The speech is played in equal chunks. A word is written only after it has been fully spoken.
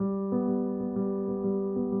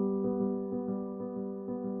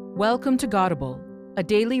Welcome to Godable, a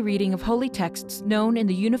daily reading of holy texts known in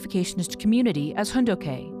the Unificationist community as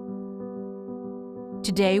Hundoke.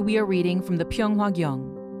 Today we are reading from the Pyeonghwa Gyeong.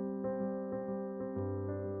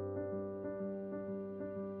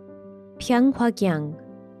 Pyeonghwa Gyeong,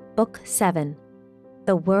 Book 7,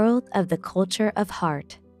 The World of the Culture of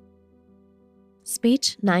Heart.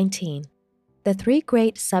 Speech 19, The Three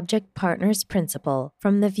Great Subject Partners Principle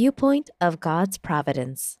from the Viewpoint of God's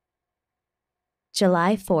Providence.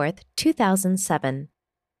 July 4th, 2007,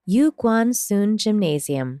 Yu Gwan-soon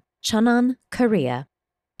Gymnasium, Cheonan, Korea.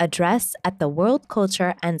 Address at the World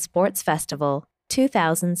Culture and Sports Festival,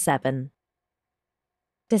 2007.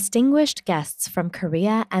 Distinguished guests from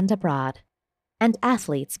Korea and abroad, and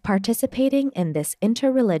athletes participating in this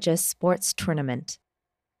interreligious sports tournament.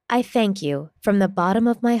 I thank you from the bottom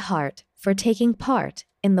of my heart for taking part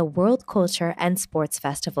in the World Culture and Sports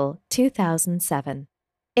Festival 2007.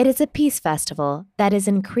 It is a peace festival that is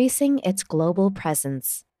increasing its global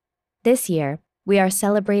presence. This year, we are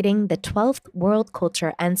celebrating the 12th World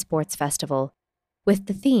Culture and Sports Festival with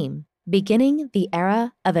the theme, Beginning the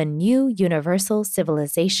Era of a New Universal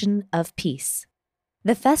Civilization of Peace.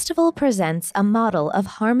 The festival presents a model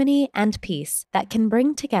of harmony and peace that can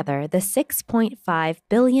bring together the 6.5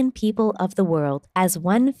 billion people of the world as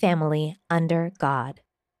one family under God.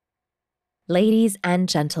 Ladies and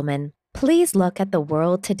gentlemen, please look at the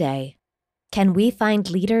world today. Can we find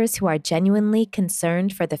leaders who are genuinely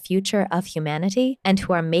concerned for the future of humanity and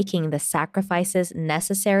who are making the sacrifices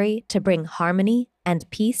necessary to bring harmony and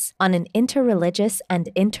peace on an interreligious and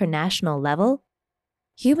international level?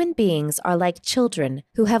 Human beings are like children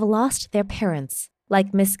who have lost their parents,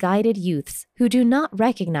 like misguided youths who do not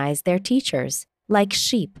recognize their teachers, like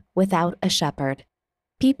sheep without a shepherd.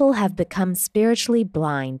 People have become spiritually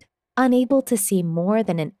blind, unable to see more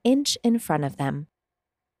than an inch in front of them.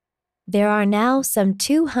 There are now some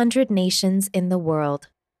 200 nations in the world.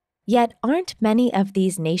 Yet aren't many of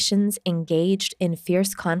these nations engaged in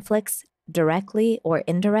fierce conflicts, directly or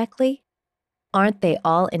indirectly? Aren't they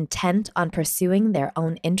all intent on pursuing their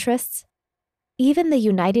own interests? Even the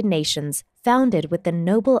United Nations, founded with the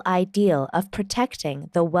noble ideal of protecting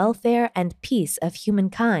the welfare and peace of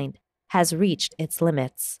humankind, has reached its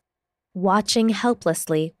limits. Watching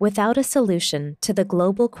helplessly without a solution to the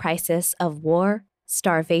global crisis of war,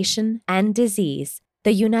 starvation, and disease,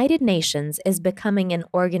 the United Nations is becoming an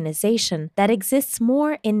organization that exists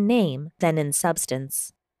more in name than in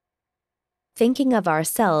substance. Thinking of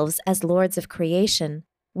ourselves as lords of creation,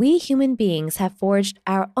 we human beings have forged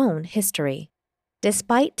our own history.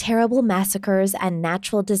 Despite terrible massacres and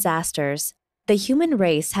natural disasters, the human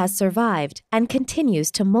race has survived and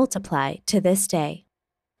continues to multiply to this day.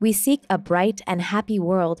 We seek a bright and happy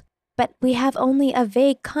world, but we have only a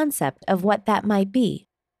vague concept of what that might be.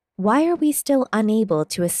 Why are we still unable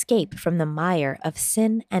to escape from the mire of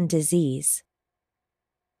sin and disease?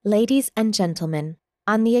 Ladies and gentlemen,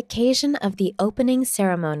 on the occasion of the opening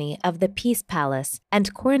ceremony of the Peace Palace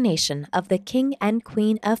and coronation of the King and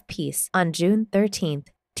Queen of Peace on June 13,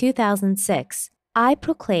 2006, I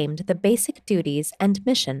proclaimed the basic duties and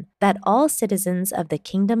mission that all citizens of the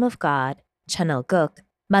Kingdom of God, Cheonilguk,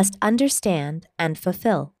 must understand and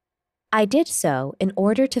fulfill. I did so in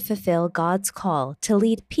order to fulfill God's call to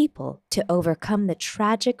lead people to overcome the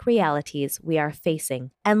tragic realities we are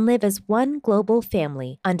facing and live as one global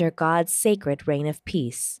family under God's sacred reign of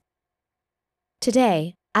peace.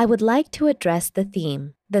 Today, I would like to address the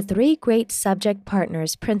theme, the Three Great Subject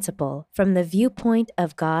Partners Principle from the Viewpoint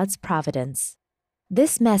of God's Providence.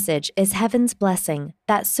 This message is heaven's blessing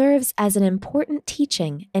that serves as an important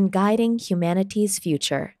teaching in guiding humanity's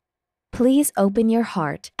future. Please open your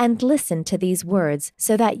heart and listen to these words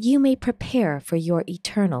so that you may prepare for your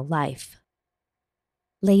eternal life.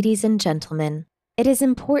 Ladies and gentlemen, it is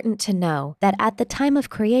important to know that at the time of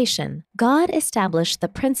creation, God established the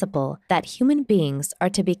principle that human beings are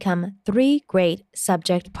to become three great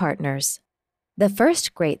subject partners. The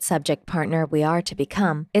first great subject partner we are to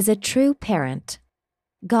become is a true parent.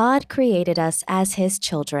 God created us as His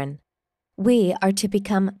children. We are to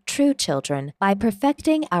become true children by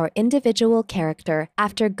perfecting our individual character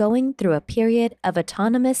after going through a period of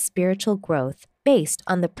autonomous spiritual growth based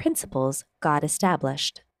on the principles God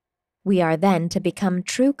established. We are then to become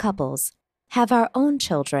true couples, have our own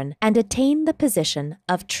children, and attain the position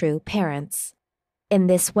of true parents. In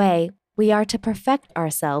this way, we are to perfect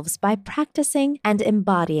ourselves by practicing and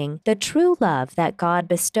embodying the true love that God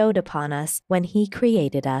bestowed upon us when He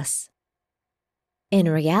created us. In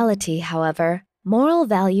reality, however, moral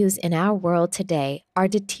values in our world today are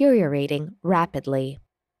deteriorating rapidly.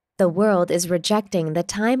 The world is rejecting the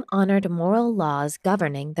time-honored moral laws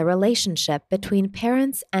governing the relationship between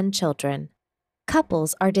parents and children.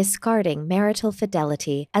 Couples are discarding marital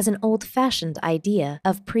fidelity as an old-fashioned idea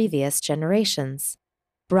of previous generations.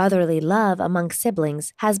 Brotherly love among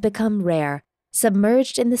siblings has become rare,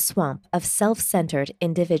 submerged in the swamp of self-centered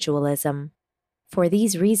individualism. For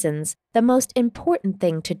these reasons, the most important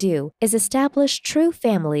thing to do is establish true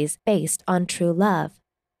families based on true love.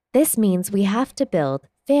 This means we have to build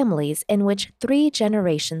families in which 3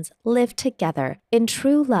 generations live together in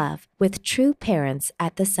true love with true parents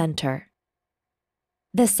at the center.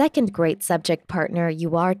 The second great subject partner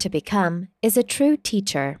you are to become is a true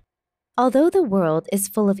teacher. Although the world is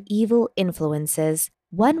full of evil influences,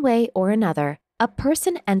 one way or another, a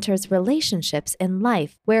person enters relationships in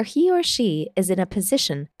life where he or she is in a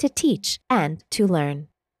position to teach and to learn.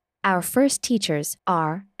 Our first teachers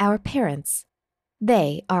are our parents.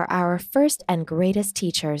 They are our first and greatest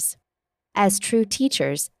teachers. As true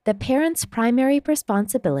teachers, the parents' primary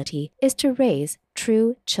responsibility is to raise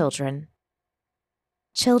true children.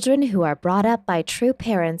 Children who are brought up by true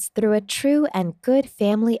parents through a true and good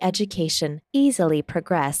family education easily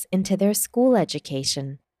progress into their school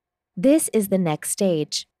education. This is the next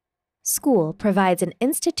stage. School provides an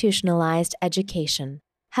institutionalized education.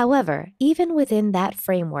 However, even within that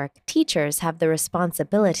framework, teachers have the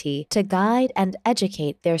responsibility to guide and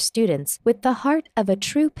educate their students with the heart of a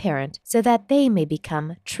true parent so that they may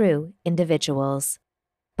become true individuals.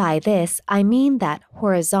 By this, I mean that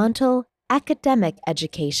horizontal, academic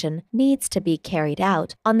education needs to be carried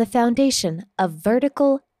out on the foundation of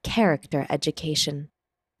vertical character education.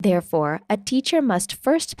 Therefore, a teacher must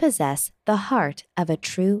first possess the heart of a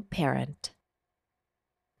true parent.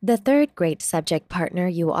 The third great subject partner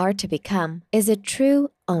you are to become is a true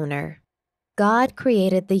owner. God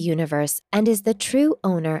created the universe and is the true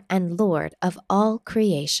owner and Lord of all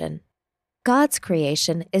creation. God's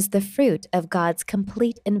creation is the fruit of God's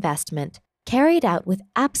complete investment, carried out with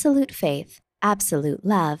absolute faith, absolute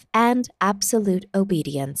love, and absolute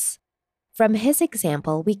obedience. From His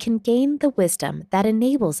example, we can gain the wisdom that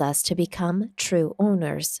enables us to become true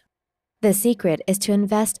owners. The secret is to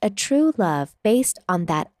invest a true love based on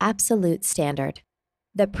that absolute standard.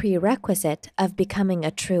 The prerequisite of becoming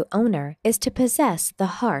a true owner is to possess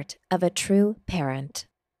the heart of a true parent.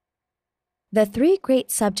 The 3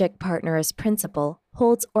 great subject partners principle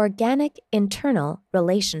holds organic internal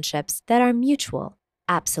relationships that are mutual,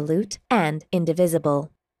 absolute, and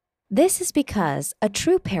indivisible. This is because a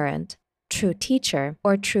true parent, true teacher,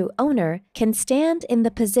 or true owner can stand in the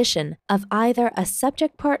position of either a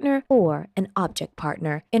subject partner or an object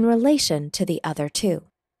partner in relation to the other 2.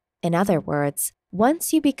 In other words,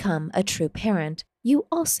 once you become a true parent, you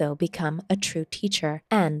also become a true teacher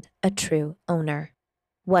and a true owner.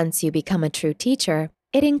 Once you become a true teacher,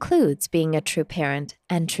 it includes being a true parent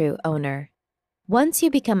and true owner. Once you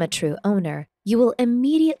become a true owner, you will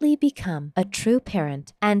immediately become a true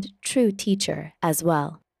parent and true teacher as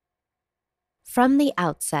well. From the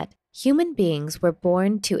outset, human beings were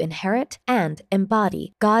born to inherit and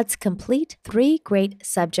embody God's complete 3 great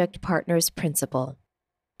subject partners principle.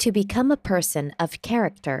 To become a person of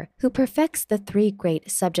character who perfects the 3 great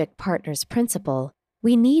subject partners principle,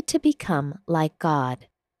 we need to become like God.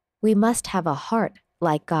 We must have a heart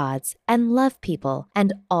like God's and love people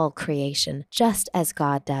and all creation just as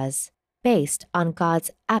God does, based on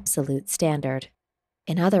God's absolute standard.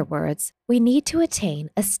 In other words, we need to attain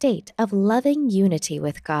a state of loving unity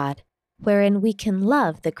with God, wherein we can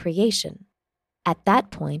love the creation. At that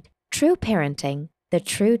point, true parenting, the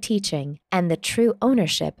true teaching, and the true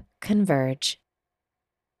ownership converge.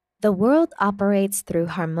 The world operates through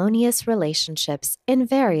harmonious relationships in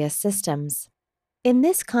various systems. In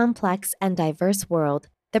this complex and diverse world,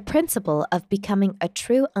 the principle of becoming a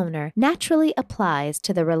true owner naturally applies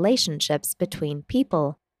to the relationships between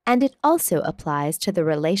people, and it also applies to the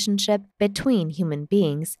relationship between human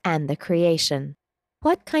beings and the creation.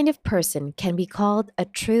 What kind of person can be called a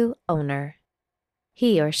true owner?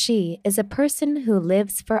 He or she is a person who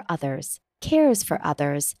lives for others, cares for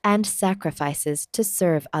others, and sacrifices to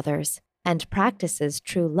serve others, and practices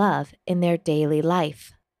true love in their daily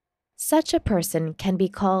life. Such a person can be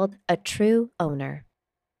called a true owner.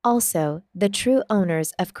 Also, the true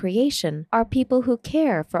owners of creation are people who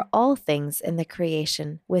care for all things in the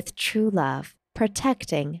creation with true love,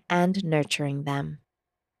 protecting and nurturing them.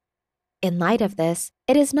 In light of this,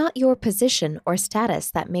 it is not your position or status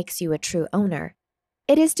that makes you a true owner.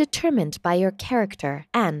 It is determined by your character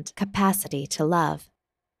and capacity to love.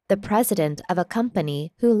 The president of a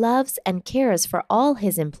company who loves and cares for all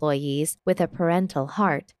his employees with a parental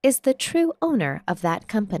heart is the true owner of that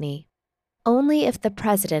company. Only if the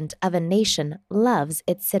president of a nation loves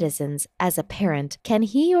its citizens as a parent can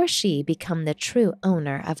he or she become the true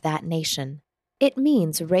owner of that nation. It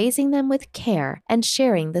means raising them with care and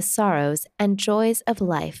sharing the sorrows and joys of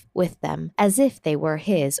life with them as if they were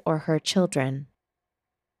his or her children.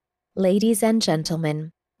 Ladies and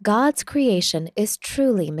gentlemen, God's creation is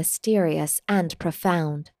truly mysterious and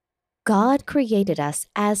profound. God created us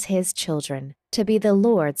as his children to be the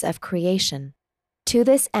lords of creation. To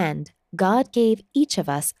this end, God gave each of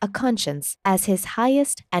us a conscience as his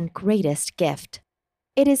highest and greatest gift.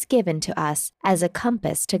 It is given to us as a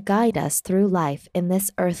compass to guide us through life in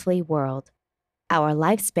this earthly world. Our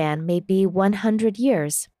lifespan may be 100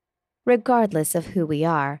 years. Regardless of who we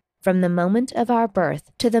are, from the moment of our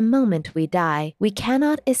birth to the moment we die, we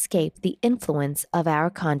cannot escape the influence of our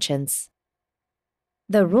conscience.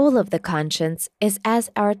 The role of the conscience is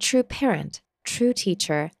as our true parent, true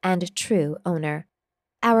teacher, and true owner.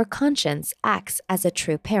 Our conscience acts as a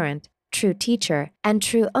true parent, true teacher, and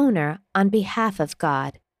true owner on behalf of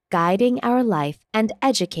God, guiding our life and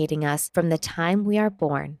educating us from the time we are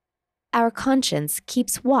born. Our conscience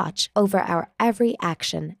keeps watch over our every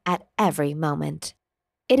action at every moment.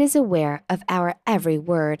 It is aware of our every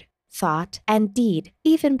word, thought, and deed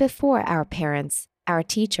even before our parents, our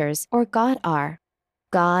teachers, or God are.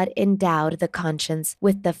 God endowed the conscience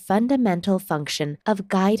with the fundamental function of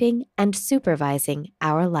guiding and supervising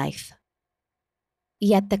our life.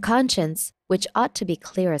 Yet the conscience, which ought to be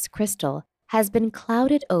clear as crystal, has been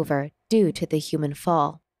clouded over due to the human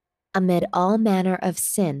fall. Amid all manner of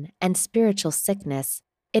sin and spiritual sickness,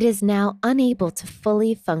 it is now unable to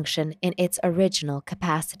fully function in its original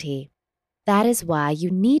capacity. That is why you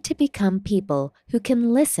need to become people who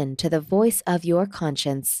can listen to the voice of your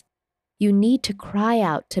conscience. You need to cry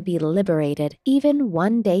out to be liberated even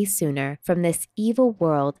one day sooner from this evil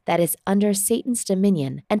world that is under Satan's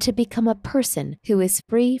dominion and to become a person who is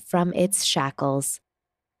free from its shackles.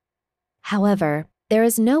 However, there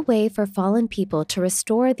is no way for fallen people to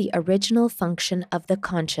restore the original function of the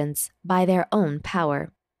conscience by their own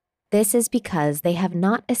power. This is because they have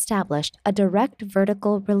not established a direct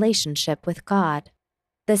vertical relationship with God.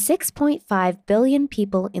 The 6.5 billion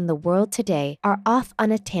people in the world today are off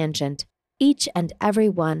on a tangent, each and every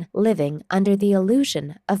one living under the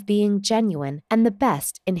illusion of being genuine and the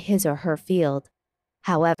best in his or her field.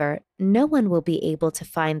 However, no one will be able to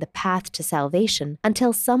find the path to salvation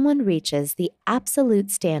until someone reaches the absolute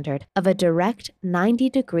standard of a direct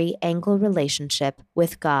 90-degree angle relationship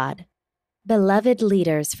with God. Beloved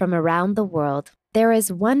leaders from around the world, there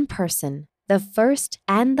is one person, the first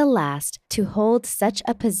and the last, to hold such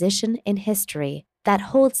a position in history that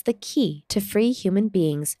holds the key to free human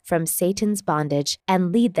beings from Satan's bondage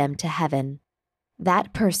and lead them to heaven.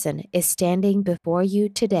 That person is standing before you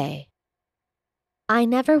today. I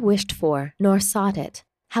never wished for nor sought it.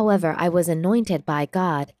 However, I was anointed by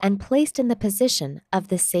God and placed in the position of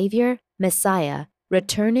the Savior, Messiah,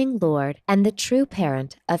 returning Lord, and the true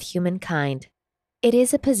parent of humankind. It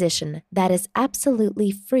is a position that is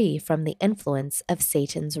absolutely free from the influence of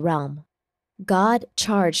Satan's realm. God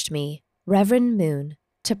charged me, Reverend Moon,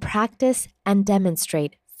 to practice and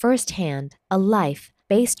demonstrate firsthand a life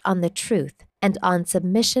based on the truth and on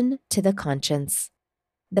submission to the conscience.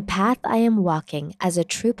 The path I am walking as a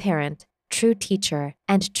true parent, true teacher,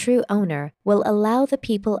 and true owner will allow the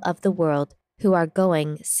people of the world who are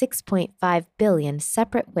going 6.5 billion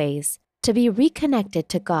separate ways to be reconnected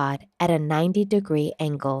to God at a 90-degree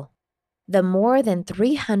angle. The more than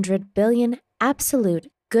 300 billion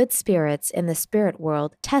absolute good spirits in the spirit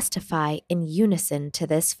world testify in unison to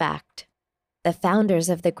this fact. The founders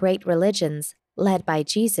of the great religions, led by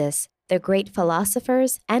Jesus, the great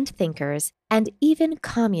philosophers and thinkers, and even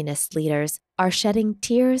communist leaders are shedding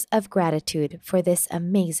tears of gratitude for this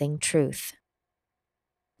amazing truth.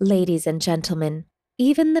 Ladies and gentlemen,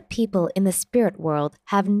 even the people in the spirit world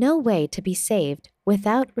have no way to be saved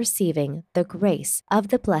without receiving the grace of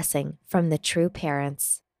the blessing from the true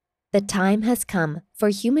parents. The time has come for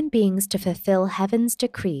human beings to fulfill heaven's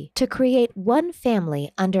decree to create one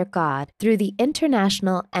family under God through the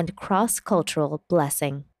international and cross-cultural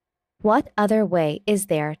blessing. What other way is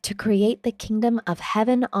there to create the kingdom of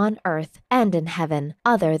heaven on earth and in heaven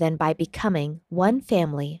other than by becoming one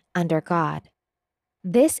family under God?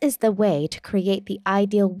 This is the way to create the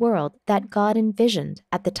ideal world that God envisioned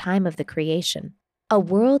at the time of the creation, a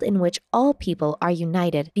world in which all people are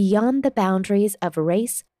united beyond the boundaries of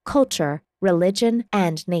race, culture, religion,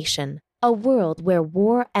 and nation, a world where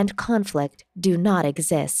war and conflict do not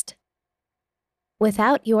exist.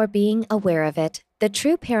 Without your being aware of it, the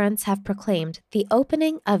true parents have proclaimed the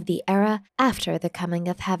opening of the era after the coming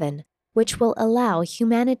of heaven, which will allow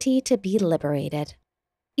humanity to be liberated.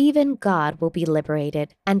 Even God will be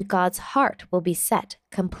liberated, and God's heart will be set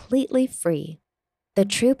completely free. The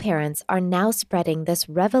true parents are now spreading this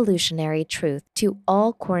revolutionary truth to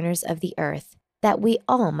all corners of the earth, that we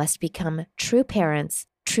all must become true parents,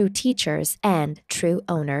 true teachers, and true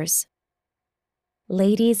owners.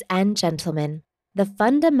 Ladies and gentlemen, the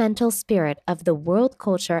fundamental spirit of the World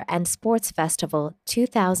Culture and Sports Festival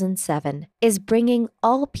 2007 is bringing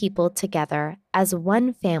all people together as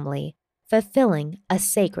one family, fulfilling a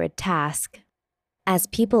sacred task. As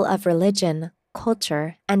people of religion,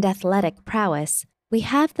 culture, and athletic prowess, we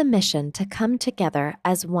have the mission to come together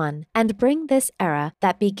as one and bring this era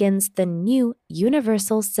that begins the new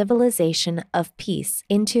universal civilization of peace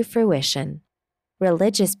into fruition.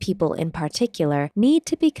 Religious people in particular need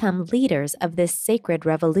to become leaders of this sacred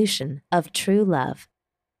revolution of true love.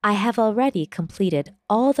 I have already completed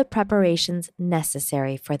all the preparations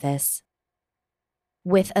necessary for this.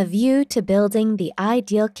 With a view to building the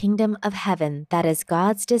ideal kingdom of heaven that is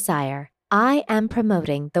God's desire, I am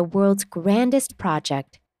promoting the world's grandest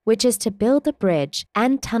project, which is to build a bridge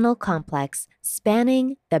and tunnel complex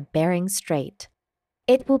spanning the Bering Strait.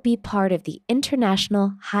 It will be part of the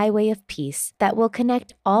International Highway of Peace that will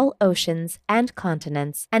connect all oceans and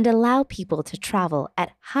continents and allow people to travel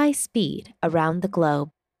at high speed around the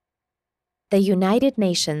globe. The United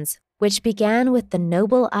Nations, which began with the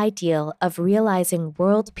noble ideal of realizing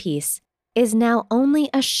world peace, is now only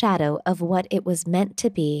a shadow of what it was meant to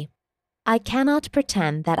be. I cannot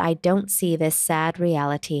pretend that I don't see this sad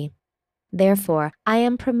reality. Therefore, I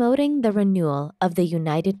am promoting the renewal of the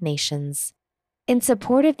United Nations. In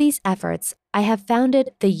support of these efforts, I have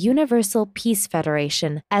founded the Universal Peace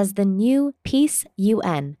Federation as the new Peace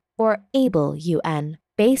UN, or ABLE UN,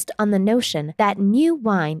 based on the notion that new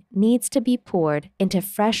wine needs to be poured into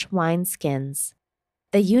fresh wineskins.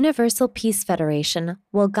 The Universal Peace Federation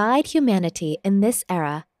will guide humanity in this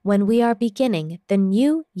era when we are beginning the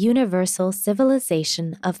new universal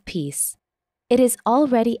civilization of peace. It is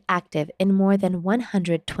already active in more than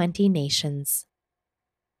 120 nations.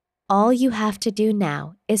 All you have to do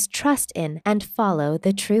now is trust in and follow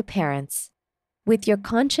the true parents. With your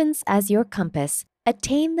conscience as your compass,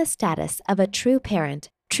 attain the status of a true parent,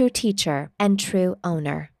 true teacher, and true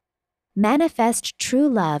owner. Manifest true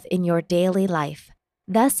love in your daily life,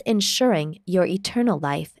 thus ensuring your eternal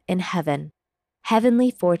life in heaven. Heavenly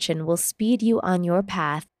fortune will speed you on your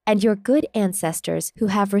path, and your good ancestors who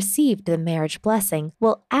have received the marriage blessing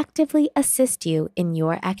will actively assist you in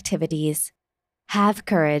your activities. Have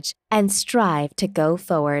courage and strive to go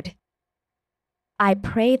forward. I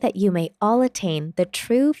pray that you may all attain the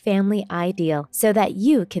true family ideal so that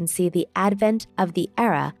you can see the advent of the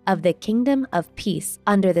era of the kingdom of peace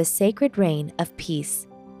under the sacred reign of peace,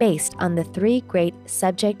 based on the three great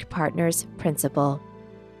subject partners principle.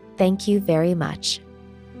 Thank you very much.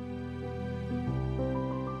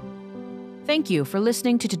 Thank you for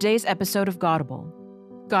listening to today's episode of Godable.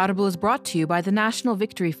 Godable is brought to you by the National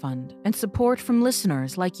Victory Fund and support from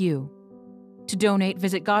listeners like you. To donate,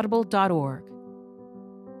 visit godable.org.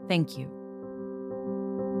 Thank you.